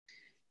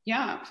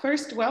Yeah,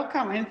 first,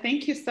 welcome and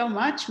thank you so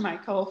much,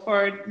 Michael,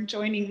 for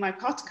joining my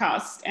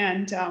podcast.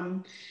 And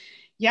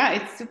yeah,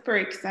 it's super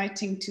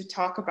exciting to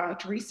talk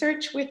about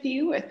research with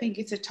you. I think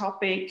it's a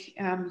topic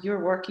you're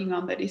working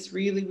on that is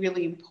really,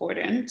 really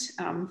important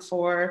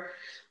for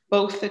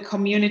both the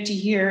community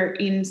here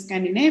in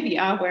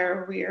Scandinavia,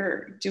 where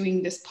we're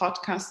doing this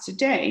podcast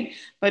today,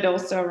 but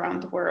also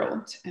around the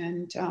world.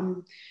 And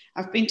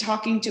I've been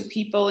talking to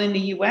people in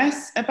the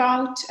US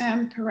about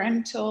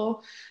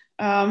parental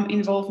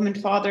involvement,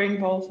 father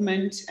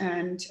involvement,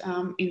 and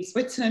in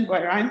Switzerland,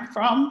 where I'm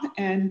from,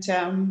 and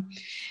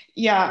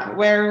yeah,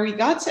 where we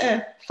got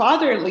a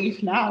father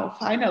leave now,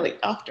 finally,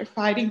 after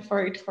fighting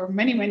for it for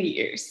many, many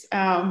years.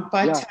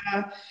 But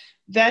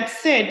that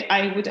said,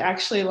 I would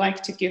actually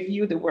like to give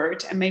you the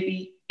word and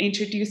maybe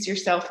introduce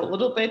yourself a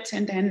little bit,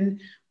 and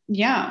then,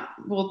 yeah,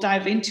 we'll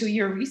dive into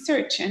your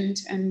research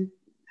and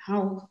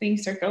how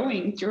things are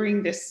going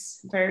during this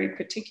very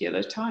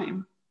particular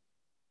time.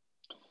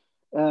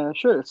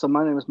 Sure. So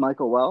my name is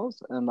Michael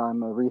Wells, and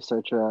I'm a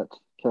researcher at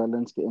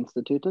Karolinska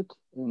Institute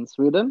in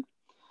Sweden.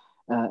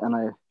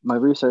 My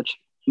research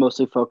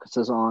mostly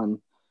focuses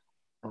on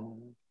uh,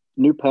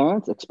 new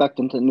parents,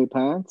 expectant and new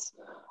parents,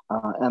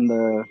 and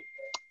the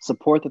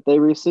support that they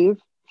receive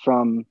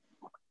from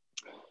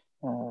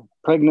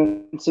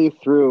pregnancy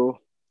through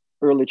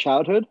early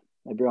childhood,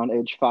 maybe around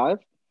age 5.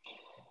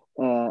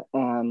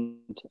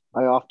 And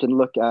I often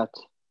look at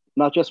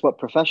not just what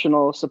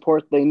professional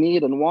support they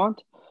need and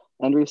want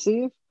and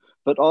receive,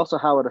 but also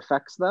how it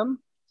affects them.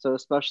 So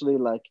especially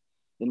like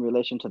in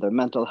relation to their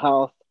mental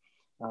health,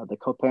 the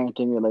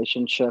co-parenting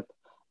relationship,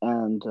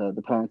 and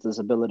the parents'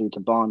 ability to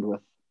bond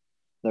with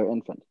their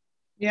infant.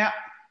 Yeah,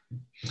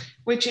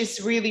 which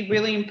is really,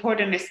 really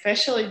important,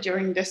 especially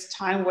during this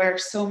time where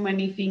so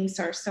many things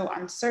are so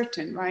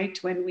uncertain, right?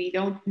 When we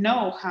don't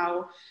know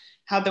how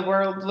the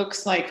world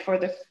looks like for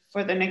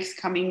the next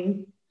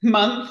coming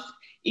month,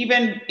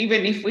 even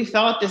if we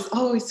thought this,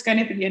 oh, it's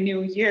going to be a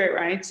new year,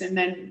 right? And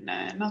then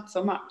not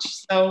so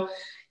much. So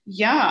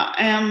yeah,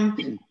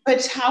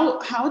 but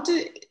how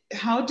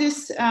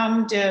does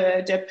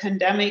the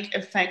pandemic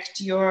affect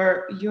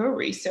your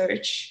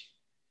research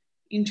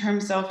in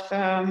terms of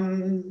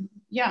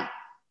yeah,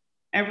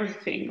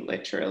 everything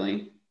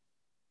literally?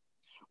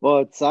 Well,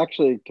 it's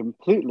actually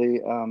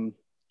completely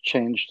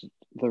changed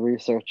the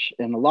research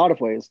in a lot of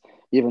ways,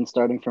 even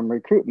starting from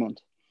recruitment.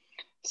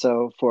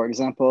 So, for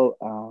example,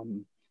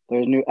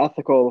 there's new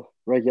ethical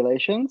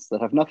regulations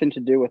that have nothing to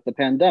do with the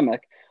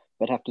pandemic,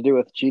 but have to do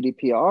with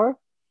GDPR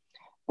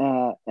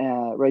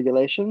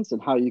regulations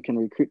and how you can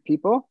recruit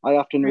people. I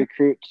often Right.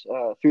 recruit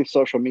through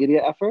social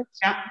media efforts.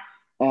 Yeah.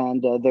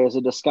 And there's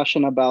a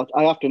discussion about,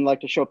 I often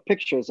like to show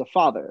pictures of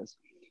fathers.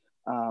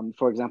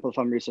 For example, if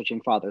I'm researching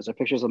fathers, or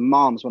pictures of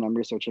moms when I'm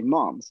researching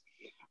moms,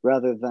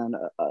 rather than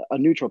a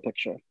neutral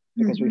picture,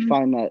 because we Mm-hmm.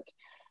 find that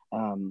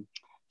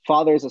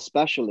fathers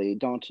especially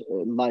don't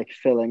like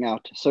filling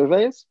out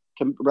surveys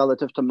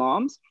relative to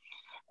moms.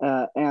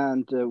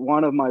 And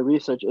one of my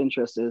research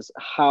interests is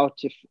how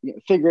to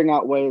figuring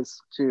out ways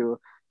to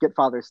get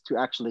fathers to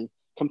actually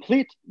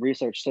complete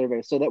research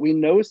surveys so that we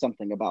know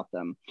something about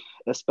them,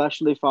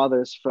 especially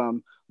fathers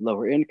from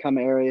lower income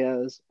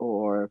areas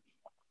or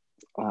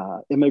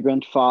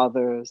immigrant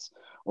fathers,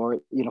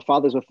 or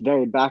fathers with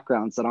varied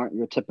backgrounds that aren't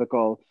your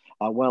typical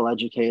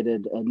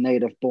well-educated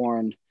native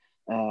born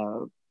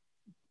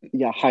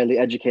highly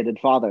educated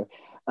father.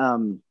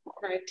 um,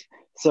 Right.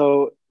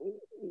 so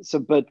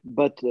but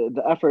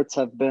the efforts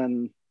have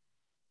been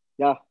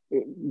yeah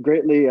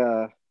greatly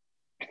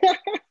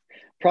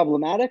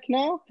problematic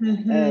now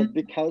Mm-hmm.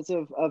 because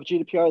of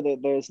GDPR. That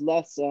there's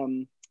less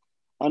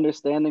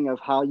understanding of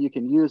how you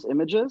can use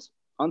images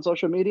on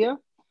social media,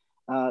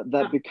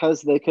 that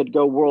because they could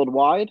go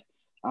worldwide,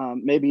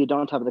 maybe you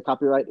don't have the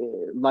copyright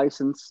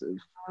license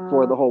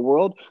for Uh, the whole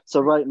world. So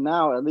right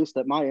now, at least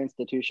at my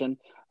institution,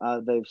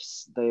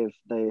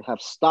 they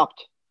have stopped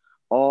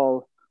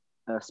all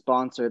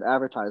sponsored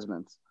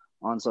advertisements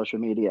on social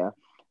media,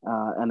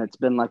 and it's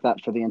been like that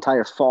for the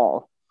entire fall,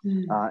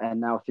 mm. and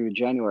now through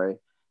January.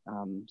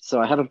 So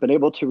I haven't been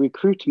able to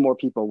recruit more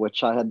people, which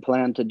I had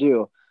planned to do.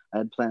 I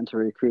had planned to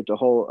recruit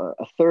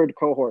a third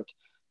cohort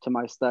to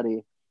my study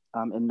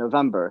in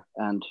November,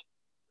 and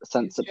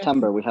since It's just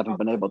September we not haven't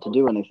been able to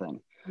possible. do anything.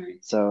 Right.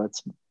 So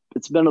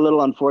it's been a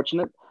little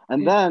unfortunate. And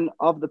Yeah. then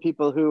of the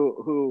people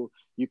who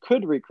you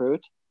could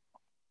recruit,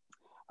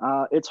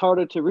 it's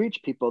harder to reach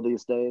people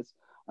these days.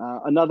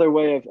 Another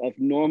way of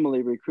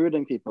normally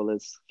recruiting people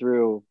is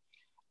through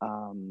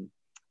um,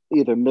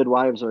 either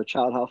midwives or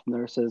child health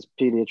nurses,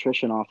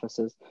 pediatrician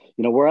offices,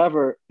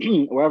 wherever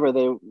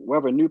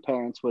wherever new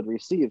parents would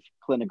receive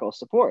clinical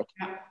support.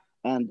 Yeah.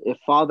 And if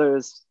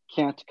fathers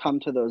can't come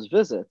to those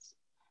visits,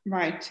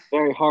 Right.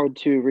 very hard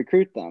to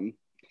recruit them.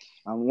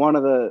 One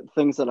of the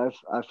things that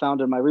I've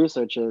found in my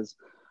research is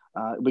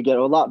we get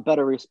a lot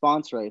better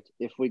response rate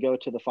if we go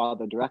to the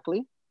father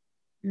directly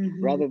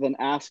Mm-hmm. rather than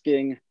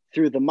asking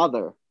through the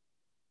mother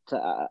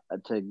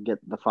to get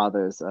the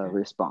father's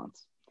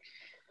response.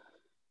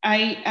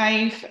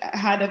 I've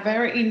had a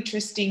very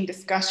interesting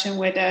discussion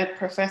with a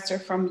professor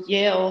from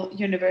Yale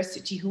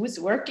University who is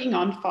working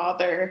on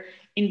father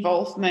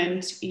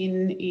involvement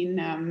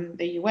in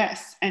the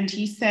US. And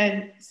he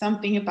said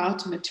something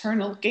about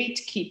maternal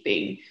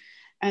gatekeeping,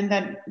 and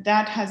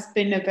that has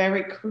been a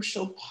very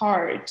crucial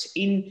part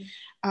in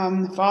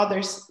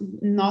fathers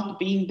not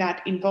being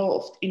that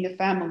involved in the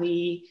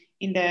family,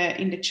 in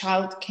the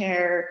child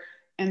care,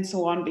 and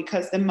so on,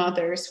 because the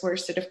mothers were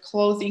sort of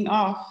closing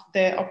off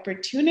the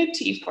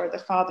opportunity for the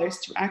fathers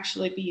to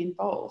actually be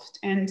involved.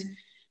 And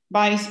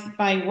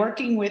by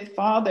working with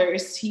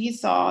fathers, he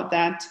saw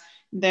that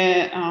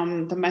the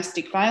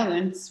domestic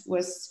violence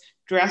was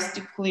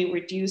drastically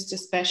reduced,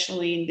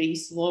 especially in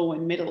these low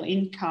and middle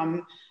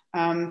income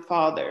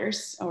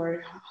fathers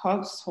or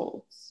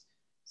households.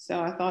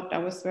 So I thought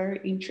that was very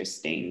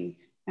interesting.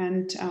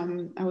 And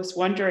I was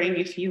wondering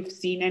if you've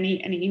seen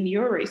any in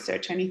your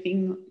research,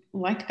 anything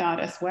like that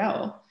as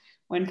well,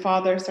 when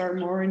fathers are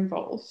more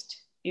involved,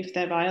 if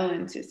the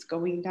violence is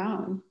going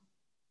down.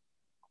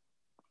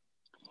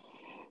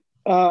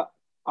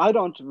 I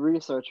don't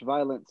research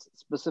violence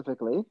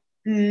specifically,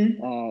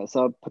 so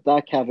I'll put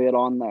that caveat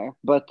on there.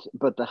 But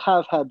I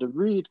have had to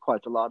read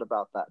quite a lot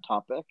about that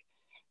topic.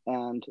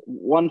 And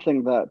one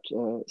thing that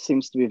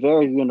seems to be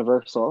very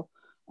universal,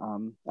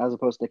 as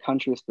opposed to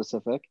country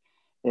specific,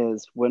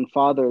 is when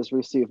fathers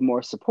receive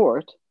more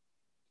support,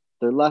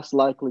 they're less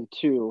likely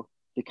to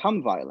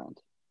become violent.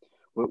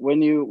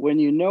 When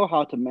you know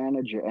how to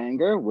manage your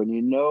anger, when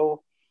you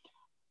know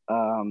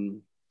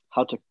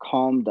how to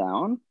calm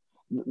down,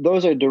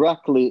 those are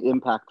directly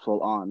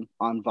impactful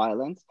on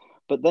violence.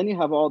 But then you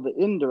have all the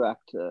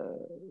indirect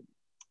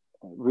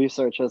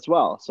research as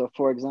well. So,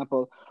 for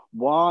example,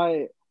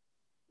 why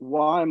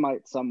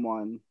might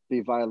someone be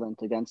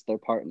violent against their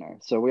partner?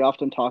 So we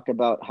often talk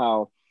about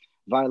how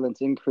violence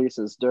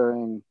increases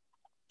during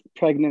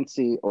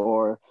pregnancy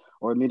or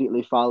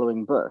immediately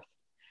following birth.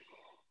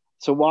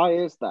 So why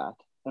is that?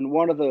 And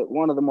one of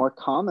the more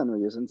common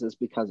reasons is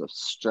because of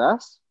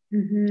stress,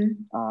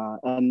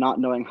 and not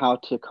knowing how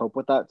to cope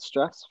with that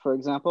stress. For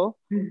example,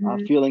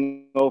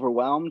 feeling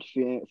overwhelmed,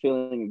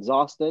 feeling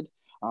exhausted,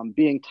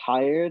 being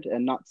tired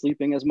and not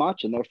sleeping as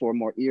much, and therefore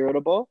more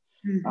irritable.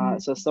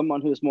 So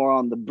someone who's more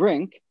on the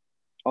brink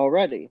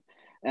already,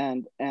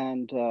 and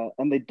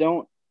they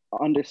don't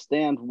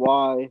understand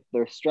why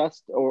they're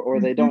stressed, or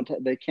they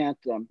can't,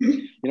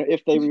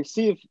 if they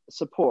receive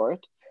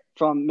support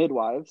from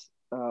midwives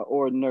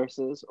or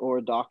nurses or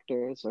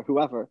doctors or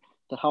whoever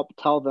to help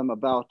tell them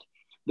about,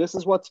 this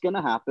is what's going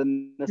to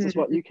happen, this is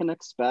what you can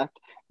expect,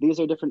 these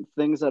are different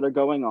things that are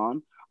going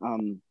on,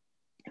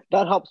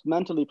 that helps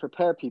mentally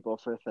prepare people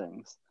for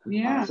things,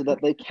 so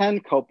that they can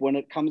cope when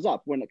it comes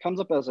up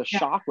as a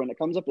shock, when it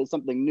comes up as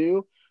something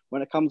new,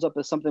 when it comes up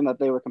as something that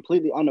they were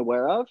completely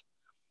unaware of.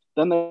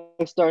 Then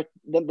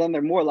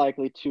they're more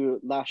likely to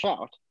lash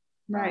out.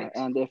 Right.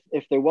 And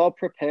if they're well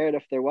prepared,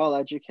 if they're well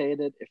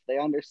educated, if they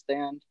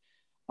understand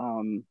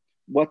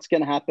what's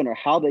going to happen, or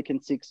how they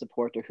can seek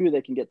support, or who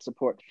they can get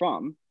support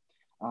from,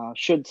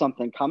 should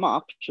something come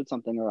up, should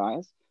something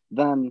arise,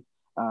 then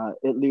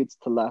it leads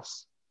to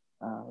less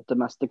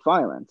domestic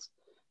violence.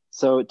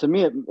 So to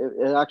me,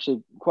 it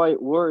actually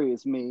quite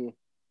worries me,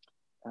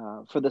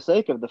 for the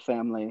sake of the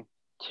family,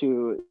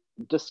 to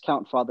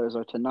discount fathers,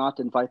 or to not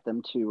invite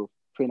them to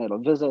prenatal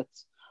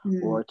visits,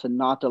 or to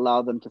not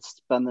allow them to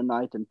spend the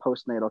night in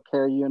postnatal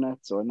care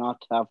units, or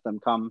not have them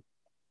come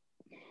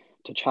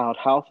to child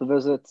health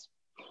visits,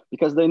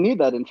 because they need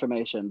that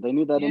information. They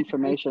need that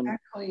information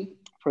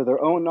for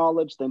their own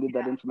knowledge. They need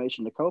that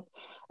information to cope.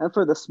 And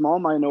for the small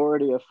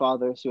minority of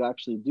fathers who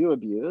actually do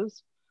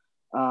abuse,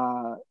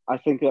 I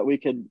think that we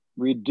could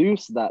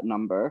reduce that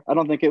number. I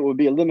don't think it would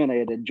be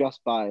eliminated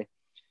just by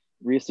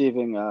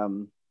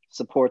receiving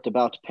support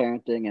about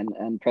parenting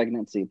and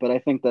pregnancy, but I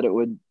think that it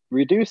would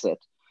reduce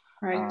it,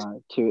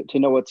 to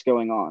know what's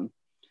going on.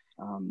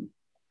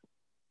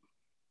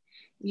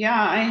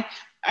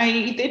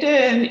 I did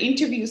an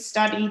interview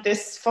study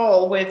this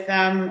fall with,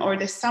 or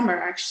this summer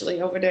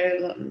actually, over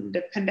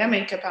the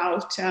pandemic,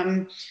 about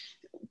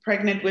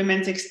pregnant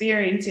women's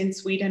experience in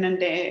Sweden,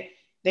 and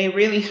they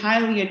really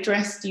highly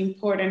addressed the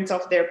importance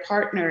of their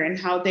partner, and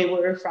how they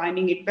were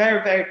finding it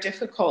very, very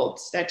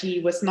difficult that he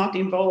was not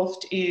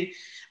involved in,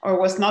 or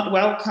was not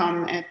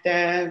welcome at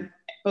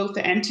both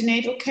the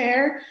antenatal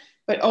care,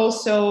 but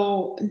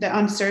also the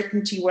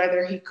uncertainty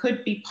whether he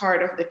could be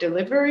part of the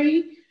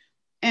delivery.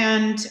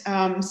 And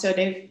so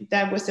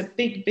that was a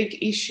big, big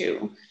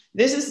issue.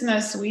 This is a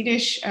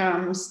Swedish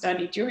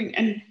study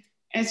and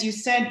as you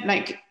said,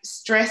 like,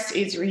 stress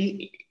is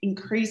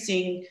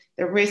increasing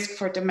the risk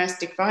for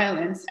domestic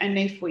violence. And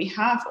if we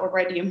have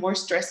already a more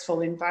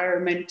stressful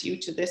environment due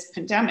to this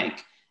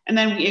pandemic, and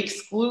then we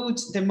exclude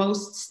the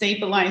most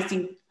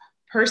stabilizing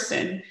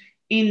person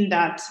in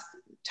that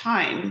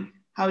time,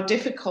 how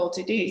difficult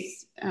it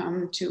is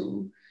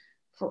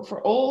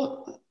for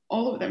all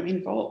of them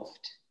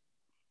involved.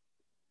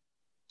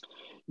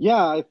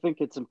 Yeah, I think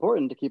it's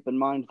important to keep in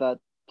mind that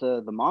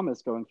the mom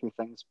is going through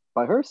things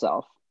by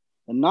herself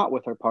and not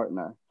with her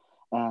partner.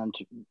 And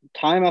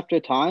time after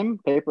time,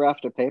 paper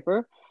after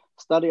paper,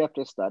 study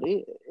after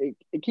study,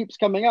 it keeps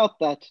coming out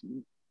that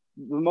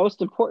the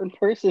most important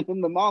person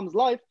in the mom's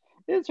life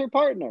is her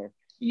partner, which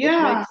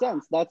Yeah. makes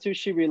sense. That's who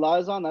she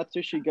relies on. That's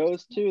who she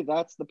goes to.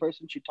 That's the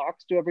person she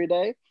talks to every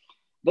day.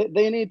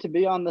 They need to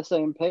be on the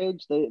same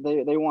page.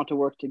 They want to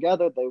work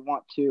together. They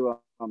want to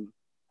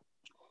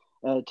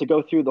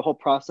go through the whole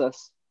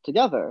process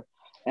together.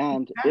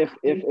 And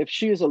if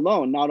she's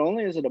alone, not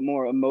only is it a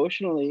more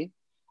emotionally,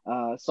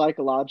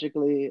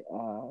 psychologically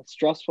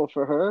stressful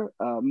for her,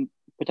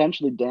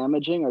 potentially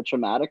damaging or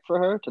traumatic for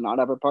her to not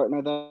have her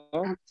partner there.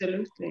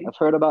 Absolutely. I've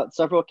heard about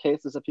several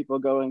cases of people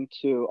going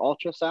to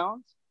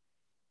ultrasounds,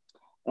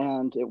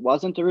 and it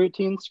wasn't a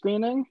routine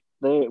screening.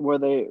 It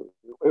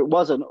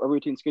wasn't a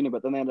routine screening,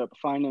 but then they ended up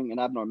finding an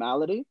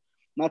abnormality.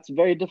 And that's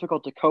very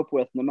difficult to cope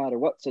with, no matter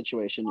what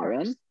situation you're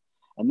in.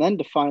 And then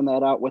to find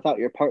that out without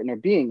your partner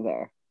being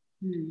there,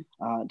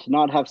 to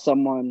not have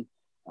someone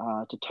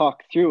to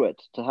talk through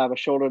it, to have a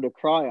shoulder to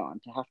cry on,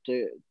 to have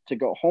to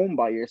go home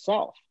by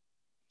yourself.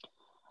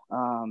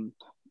 And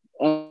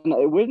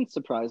it wouldn't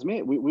surprise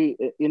me. We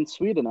in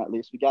Sweden, at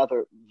least, we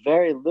gather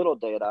very little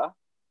data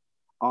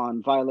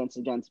on violence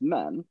against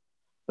men,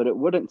 but it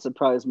wouldn't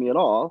surprise me at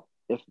all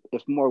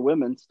if more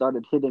women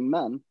started hitting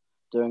men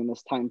during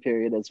this time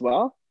period as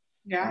well.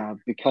 Yeah.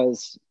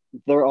 Because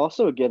they're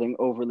also getting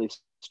overly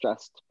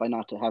stressed by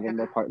not having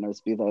their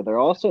partners be there. They're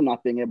also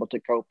not being able to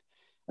cope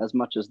as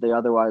much as they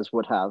otherwise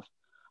would have.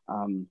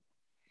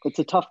 It's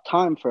a tough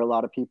time for a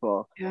lot of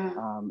people.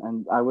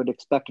 And I would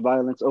expect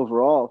violence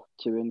overall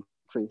to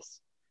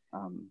increase.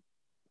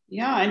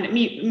 And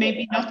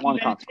maybe not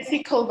even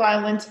physical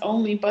violence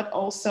only, but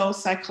also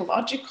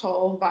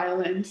psychological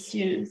violence.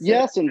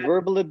 Yes, and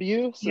verbal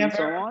abuse and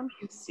so on.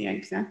 Yeah,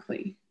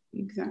 exactly.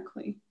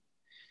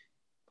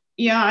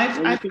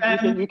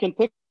 Yeah, you can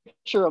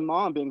picture a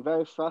mom being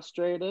very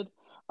frustrated,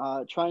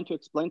 trying to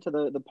explain to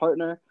the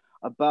partner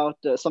about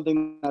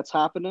something that's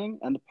happening,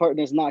 and the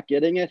partner's not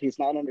getting it. He's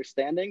not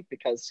understanding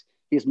because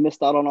he's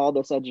missed out on all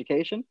this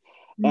education.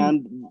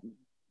 And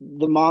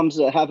the mom's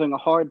having a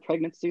hard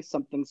pregnancy,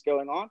 something's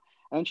going on,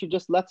 and she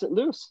just lets it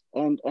loose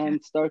and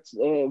starts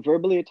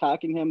verbally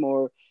attacking him,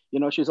 or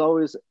she's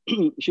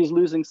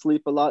losing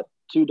sleep a lot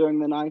too during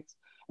the nights,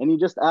 and you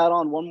just add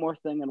on one more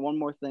thing and one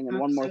more thing and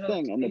one more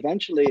thing, and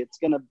eventually it's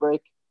going to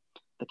break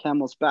the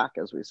camel's back,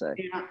 as we say.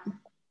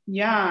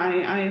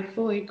 I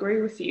fully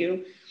agree with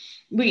you.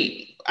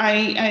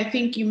 I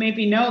think you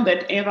maybe know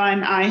that Eva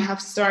and I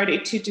have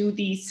started to do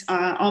these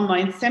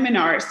online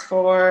seminars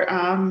for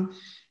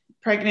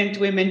pregnant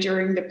women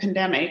during the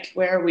pandemic,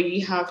 where we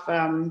have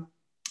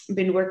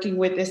been working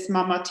with this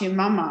Mama to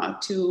Mama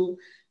to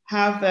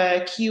have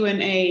a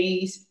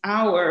Q&A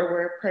hour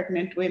where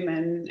pregnant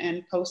women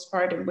and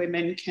postpartum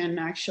women can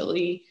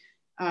actually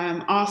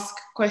ask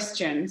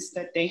questions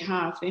that they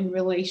have in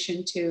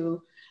relation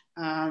to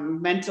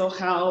mental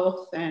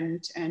health,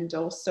 and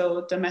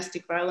also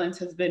domestic violence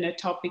has been a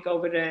topic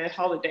over the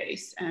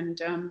holidays.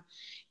 And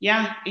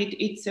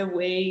it's a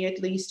way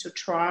at least to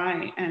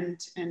try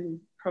and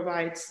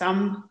provide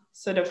some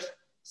sort of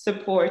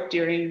support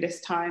during this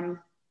time.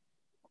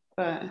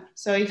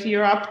 So if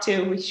you're up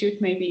to, we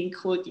should maybe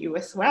include you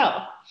as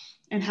well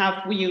and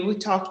have you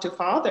talk to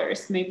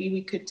fathers. Maybe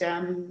we could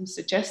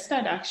suggest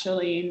that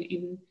actually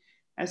in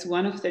as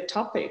one of the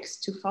topics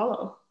to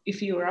follow,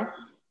 if you're up.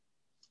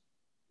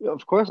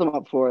 Of course I'm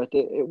up for it.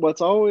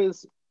 What's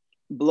always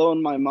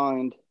blown my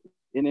mind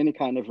in any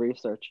kind of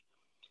research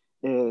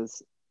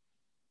is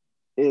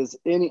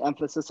any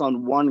emphasis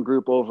on one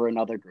group over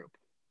another group.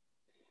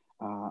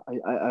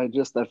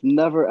 I've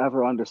never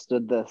ever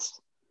understood this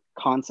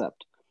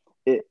concept.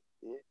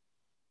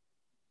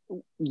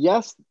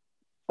 Yes,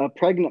 a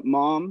pregnant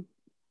mom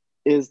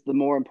is the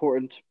more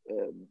important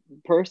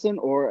person,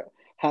 or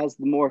has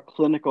the more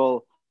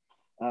clinical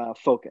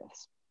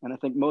focus. And I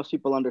think most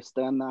people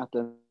understand that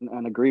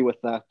and agree with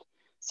that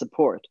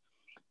support.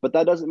 But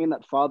that doesn't mean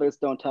that fathers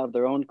don't have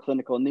their own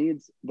clinical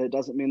needs. That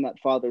doesn't mean that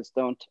fathers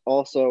don't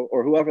also,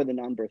 or whoever the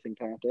non-birthing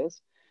parent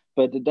is,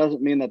 but it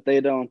doesn't mean that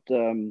they don't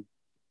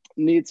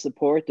need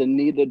support and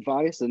need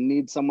advice and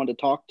need someone to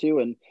talk to.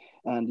 And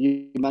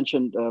you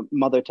mentioned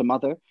mother to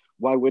mother.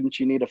 Why wouldn't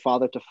you need a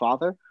father to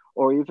father,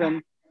 or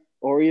even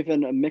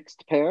a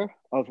mixed pair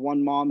of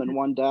one mom and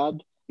one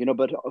dad,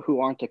 but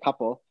who aren't a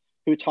couple,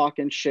 who talk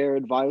and share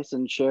advice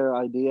and share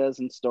ideas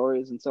and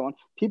stories and so on.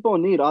 People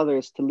need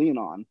others to lean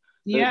on.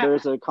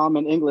 There's a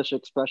common English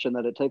expression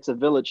that it takes a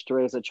village to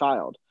raise a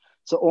child.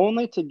 So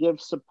only to give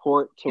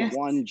support to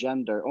one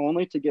gender,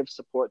 only to give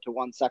support to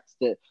one sex,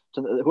 to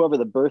whoever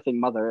the birthing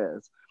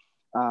mother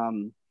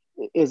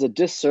is a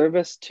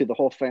disservice to the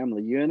whole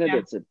family unit.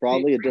 It's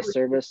probably a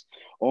disservice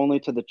only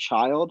to the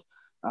child,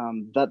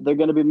 that they're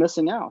going to be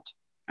missing out.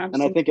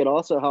 Absolutely. And I think it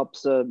also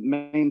helps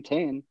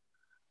maintain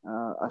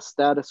a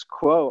status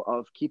quo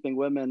of keeping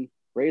women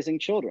raising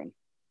children.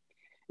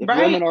 If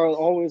women are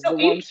always the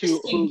ones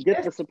who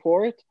get the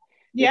support,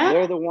 if Yeah.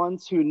 they're the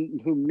ones who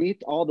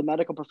meet all the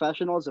medical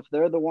professionals, if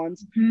they're the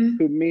ones Mm-hmm.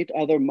 who meet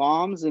other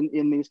moms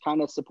in these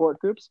kind of support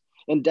groups,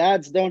 and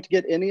dads don't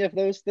get any of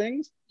those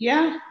things,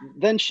 Yeah.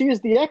 then she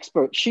is the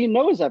expert. She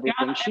knows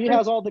everything. Yeah. She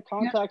has all the Yeah.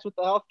 contacts with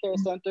the healthcare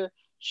center.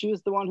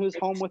 She's the one who's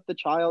home with the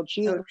child.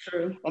 So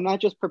true. And that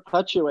just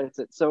perpetuates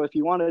it. So if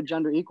you want a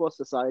gender equal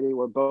society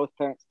where both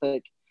parents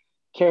take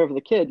care of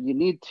the kid, you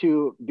need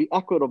to be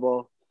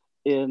equitable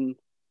in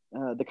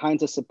the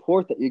kinds of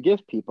support that you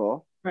give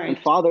people. And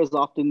Right. fathers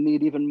often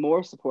need even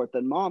more support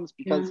than moms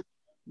Yeah. because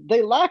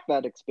they lack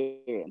that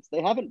experience.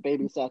 They haven't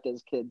babysat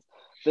as kids.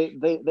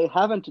 They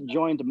haven't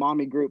joined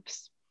mommy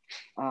groups,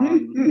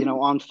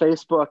 on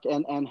Facebook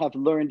and have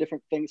learned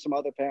different things from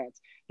other parents.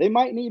 They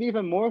might need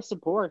even more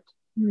support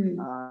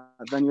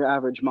than your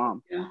average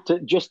mom Yeah.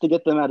 to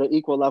get them at an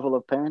equal level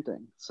of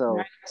parenting. So.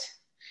 Right.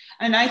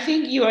 And I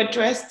think you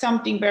addressed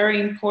something very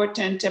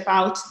important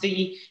about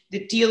the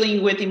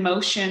dealing with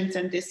emotions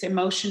and this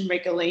emotion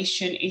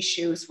regulation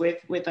issues with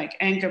like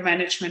anger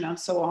management and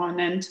so on.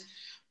 And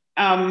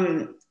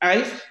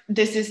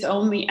this is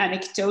only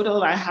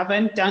anecdotal. I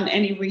haven't done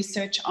any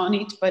research on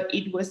it, but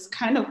it was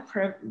kind of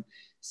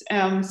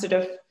sort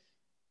of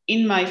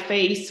in my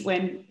face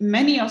when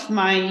many of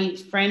my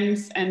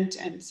friends and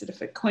sort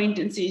of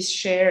acquaintances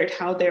shared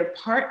how their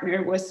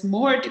partner was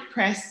more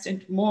depressed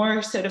and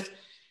more sort of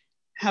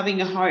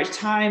having a hard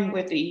time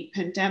with the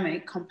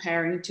pandemic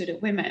comparing to the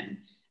women.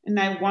 And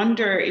I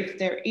wonder if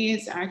there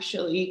is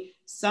actually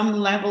some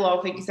level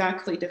of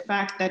exactly the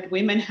fact that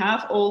women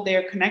have all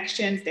their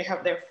connections, they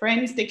have their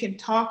friends they can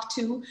talk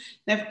to,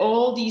 they have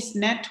all these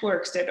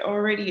networks that are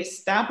already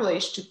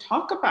established to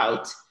talk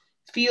about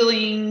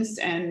feelings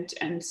and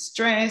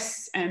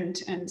stress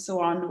and so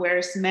on,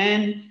 whereas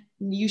men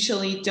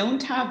usually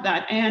don't have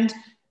that. And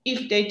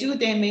if they do,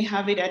 they may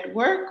have it at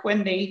work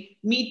when they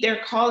meet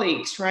their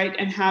colleagues, right?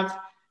 And have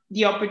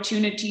the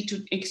opportunity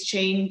to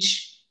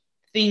exchange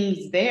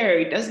things there.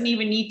 It doesn't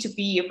even need to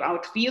be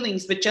about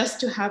feelings, but just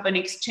to have an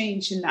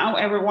exchange. And now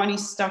everyone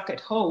is stuck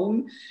at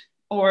home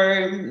or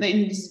in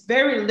this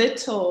very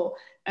little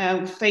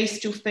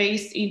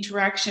face-to-face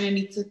interaction. And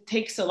it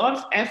takes a lot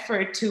of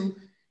effort to,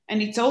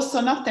 and it's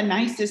also not the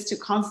nicest to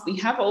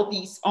constantly have all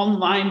these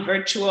online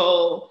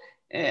virtual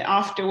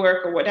after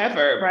work or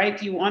whatever,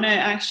 right? You want to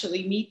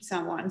actually meet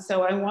someone.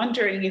 So I'm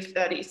wondering if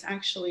that is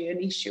actually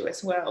an issue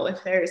as well,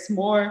 if there is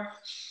more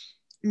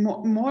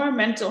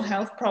mental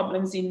health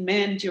problems in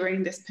men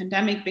during this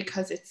pandemic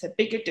because it's a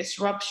bigger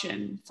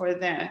disruption for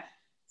their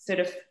sort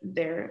of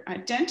their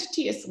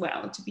identity as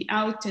well, to be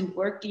out and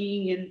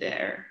working in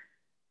their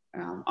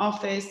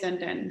office and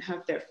then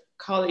have their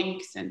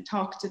colleagues and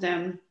talk to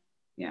them.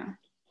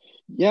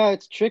 Yeah,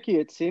 it's tricky.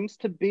 It seems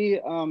to be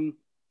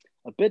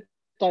a bit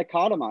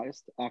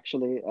dichotomized,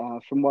 actually,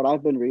 from what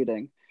I've been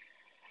reading.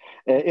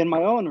 In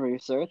my own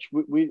research,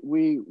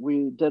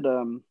 we did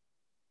a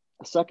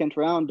second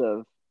round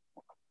of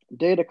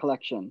data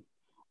collection.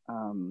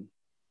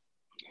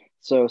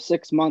 So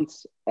 6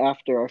 months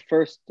after our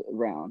first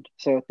round.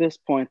 So at this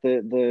point,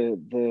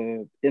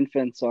 the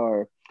infants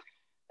are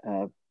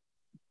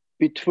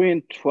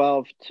between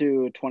 12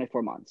 to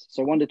 24 months,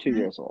 so 1 to 2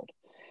 years old,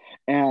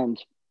 and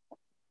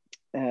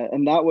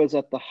that was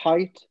at the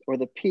height or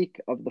the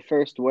peak of the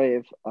first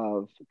wave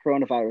of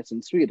coronavirus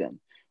in Sweden.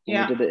 We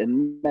did it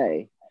in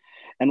May,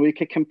 and we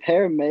could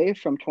compare May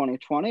from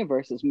 2020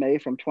 versus May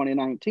from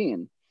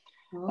 2019.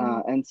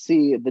 And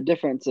see the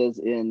differences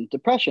in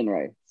depression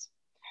rates.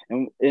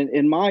 And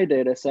in my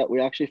data set, we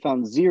actually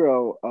found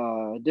zero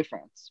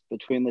difference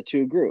between the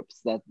two groups,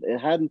 that it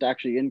hadn't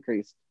actually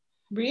increased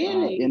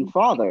in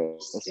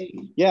fathers.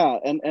 Yeah,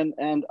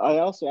 and I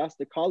also asked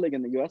a colleague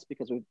in the US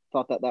because we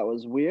thought that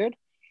was weird.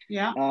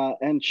 Yeah.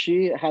 And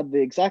she had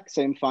the exact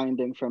same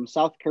finding from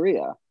South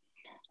Korea.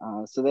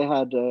 So they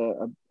had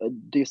a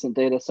decent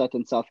data set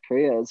in South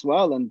Korea as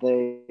well. And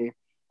they,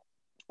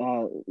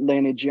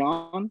 Lainey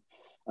Jian,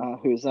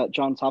 who's at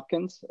Johns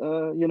Hopkins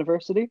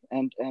University,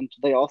 and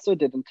they also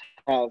didn't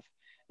have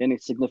any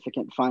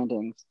significant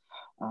findings.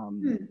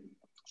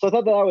 So I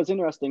thought that was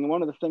interesting. And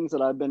one of the things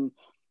that I've been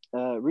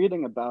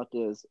reading about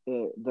is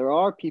there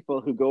are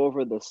people who go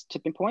over this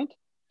tipping point,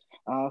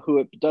 who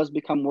it does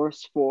become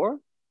worse for.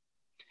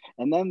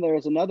 And then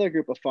there's another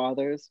group of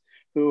fathers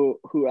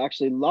who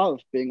actually love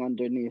being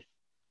underneath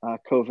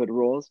COVID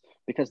rules,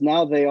 because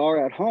now they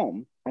are at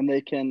home and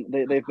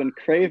they've been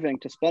craving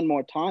to spend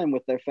more time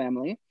with their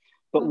family.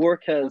 But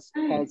work has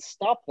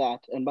stopped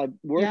that, and by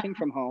working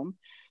from home,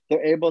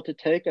 they're able to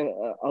take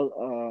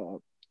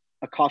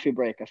a coffee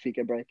break, a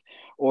fika break,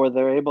 or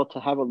they're able to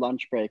have a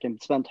lunch break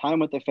and spend time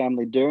with their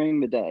family during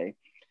the day,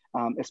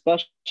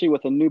 especially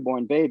with a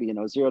newborn baby,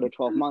 0 to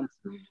 12 months,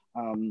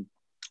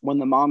 when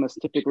the mom is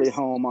typically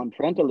home on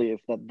parental leave,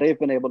 that they've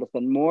been able to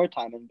spend more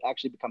time and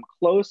actually become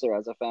closer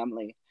as a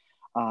family,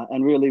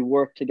 and really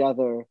work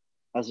together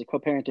as a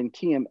co-parenting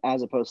team,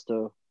 as opposed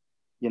to,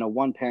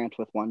 one parent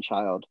with one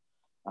child.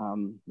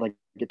 Like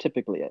it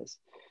typically is.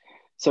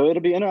 So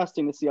it'll be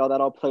interesting to see how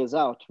that all plays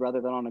out,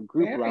 rather than on a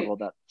group level,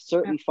 that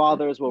certain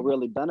fathers will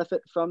really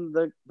benefit from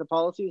the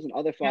policies and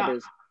other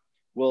fathers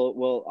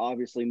will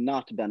obviously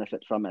not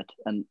benefit from it.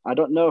 And I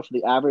don't know if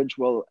the average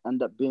will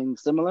end up being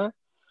similar,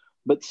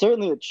 but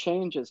certainly it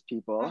changes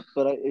people.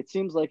 But it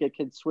seems like it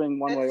could swing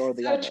one way or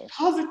the Such other.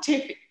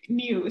 positive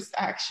news,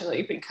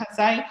 actually, because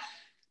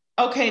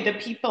the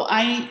people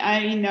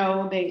I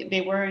know,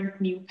 they weren't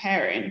new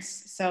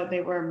parents, so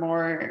they were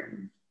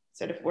more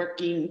sort of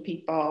working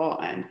people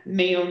and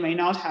may or may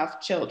not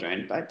have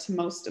children, but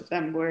most of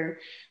them were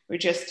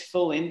just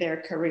full in their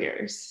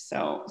careers.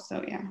 So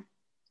yeah.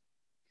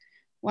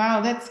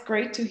 Wow, that's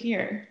great to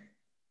hear.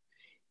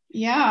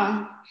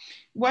 Yeah.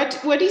 What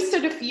is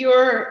sort of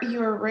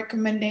your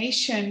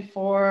recommendation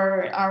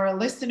for our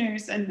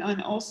listeners, and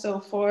also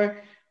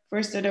for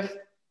sort of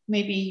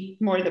maybe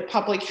more the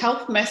public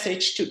health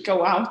message to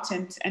go out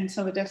and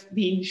sort of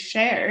being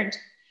shared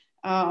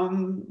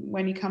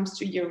when it comes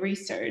to your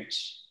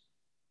research?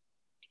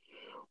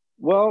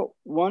 Well,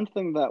 one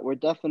thing that we're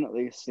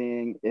definitely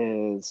seeing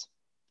is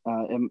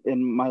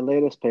in my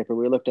latest paper,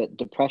 we looked at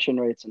depression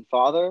rates in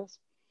fathers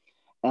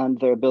and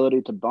their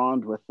ability to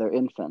bond with their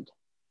infant.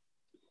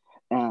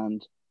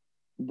 And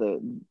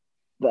the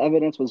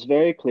evidence was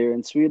very clear.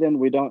 In Sweden,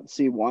 we don't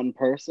see one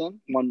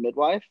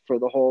midwife for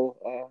the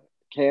whole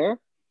care,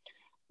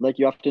 like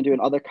you often do in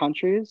other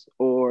countries,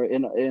 or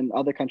in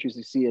other countries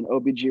you see an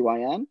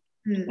OBGYN,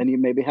 and you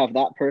maybe have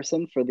that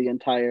person for the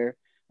entire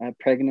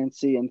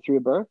pregnancy and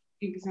through birth.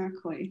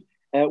 Exactly.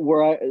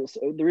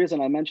 So the reason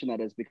I mention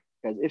that is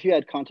because if you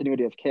had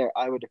continuity of care,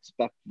 I would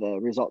expect the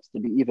results to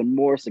be even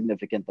more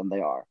significant than they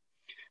are.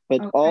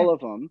 But all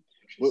of them,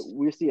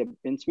 we see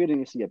in Sweden,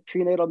 you see a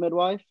prenatal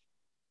midwife,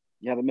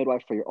 you have a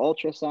midwife for your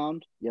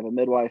ultrasound, you have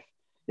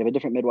a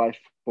different midwife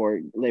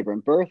for labor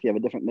and birth, you have a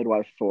different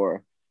midwife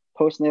for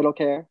postnatal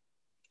care.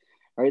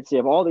 All right, so you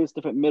have all these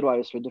different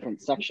midwives for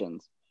different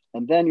sections.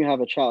 And then you have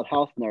a child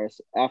health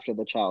nurse after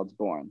the child's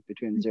born,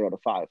 between 0 to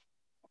 5.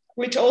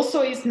 Which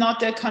also is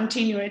not a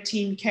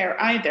continuity in care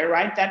either,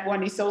 right? That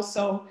one is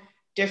also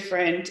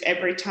different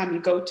every time you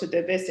go to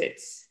the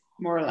visits,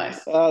 more or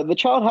less. The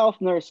child health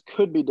nurse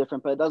could be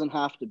different, but it doesn't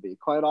have to be.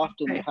 Quite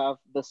often you have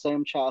the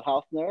same child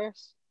health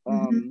nurse,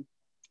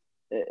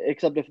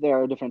 except if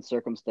there are different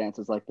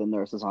circumstances, like the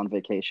nurse is on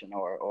vacation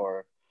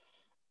or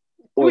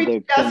the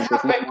clinic is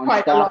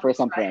on staff or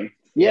something. Right?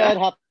 Yeah, it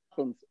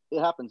happens. It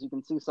happens. You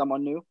can see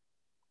someone new.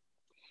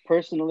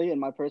 Personally, in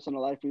my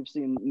personal life, we've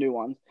seen new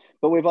ones,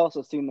 but we've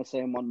also seen the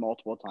same one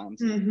multiple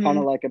times, kind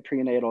of like a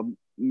prenatal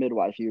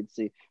midwife you'd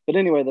see. But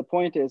anyway, the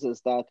point is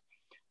that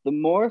the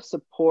more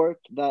support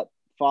that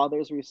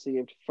fathers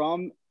received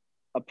from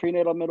a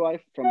prenatal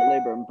midwife, from a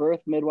labor and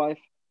birth midwife,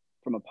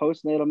 from a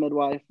postnatal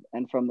midwife,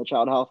 and from the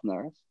child health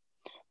nurse,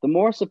 the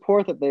more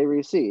support that they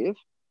receive,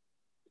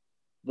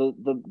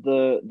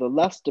 the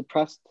less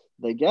depressed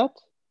they get,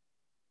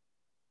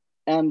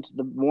 and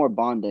the more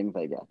bonding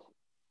they get.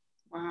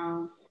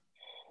 Wow.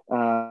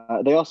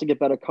 They also get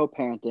better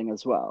co-parenting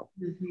as well.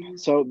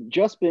 So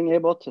just being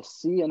able to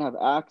see and have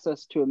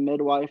access to a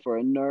midwife or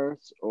a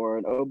nurse or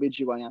an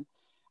OBGYN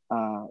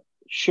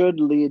should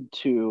lead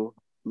to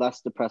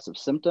less depressive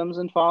symptoms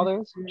in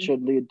fathers,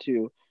 should lead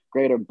to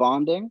greater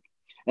bonding.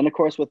 And of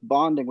course, with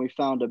bonding, we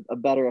found a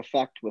better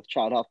effect with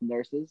child health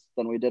nurses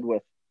than we did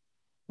with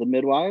the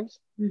midwives.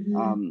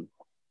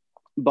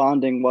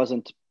 Bonding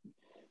wasn't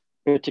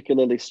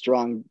particularly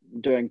strong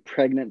during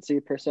pregnancy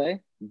per se,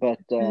 but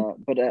the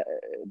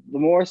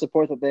more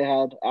support that they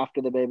had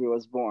after the baby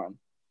was born.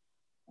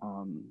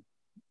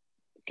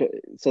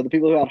 So the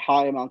people who had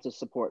high amounts of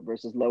support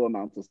versus low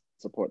amounts of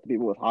support, the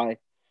people with high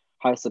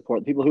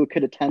support, the people who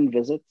could attend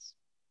visits,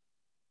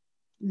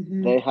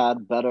 they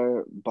had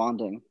better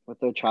bonding with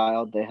their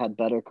child, they had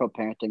better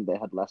co-parenting, they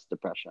had less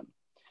depression.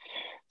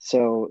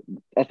 So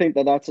I think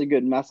that that's a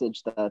good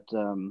message that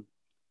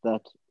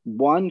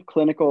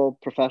clinical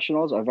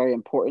professionals are very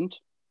important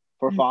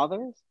for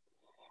fathers,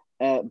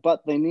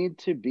 but they need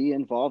to be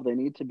involved, they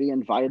need to be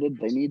invited,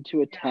 they need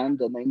to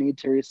attend, and they need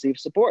to receive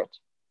support.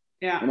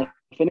 And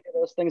if any of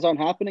those things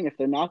aren't happening, if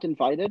they're not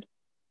invited,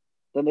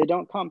 then they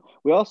don't come.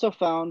 We also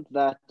found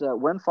that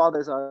when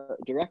fathers are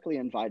directly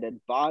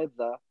invited by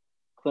the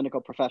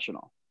clinical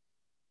professional,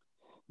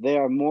 they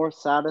are more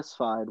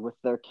satisfied with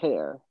their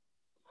care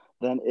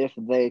than if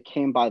they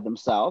came by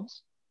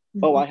themselves.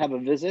 Oh, I have a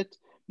visit.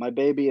 My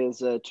baby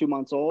is 2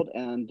 months old,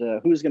 and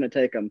who's going to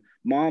take him,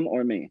 mom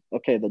or me?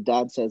 Okay, the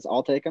dad says,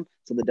 I'll take him.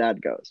 So the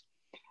dad goes.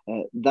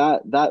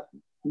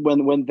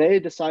 When they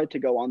decide to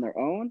go on their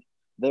own,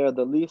 they're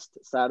the least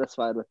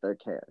satisfied with their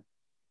care.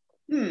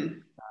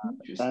 And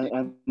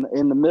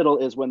in the middle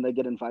is when they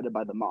get invited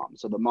by the mom.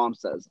 So the mom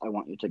says, I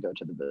want you to go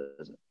to the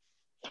visit.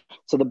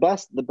 So the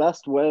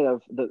best way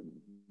of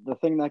the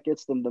thing that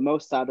gets them the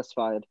most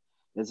satisfied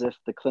is if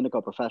the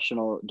clinical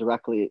professional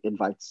directly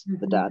invites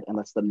the dad and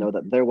lets them know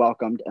that they're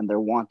welcomed and they're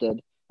wanted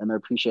and they're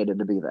appreciated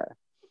to be there.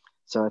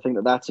 So I think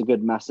that that's a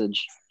good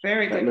message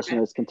that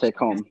listeners can take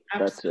home.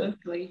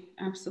 Absolutely.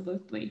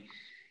 Absolutely.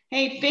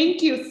 Hey,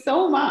 thank you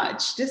so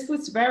much. This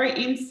was very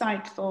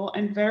insightful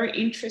and very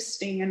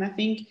interesting. And I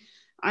think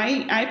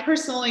I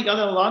personally got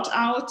a lot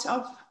out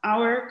of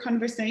our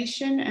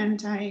conversation,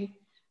 and I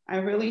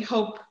really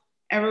hope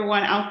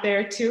everyone out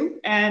there too.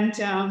 And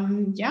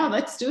yeah,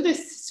 let's do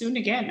this soon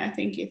again. I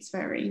think it's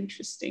very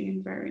interesting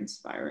and very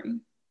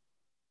inspiring.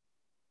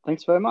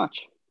 Thanks very much.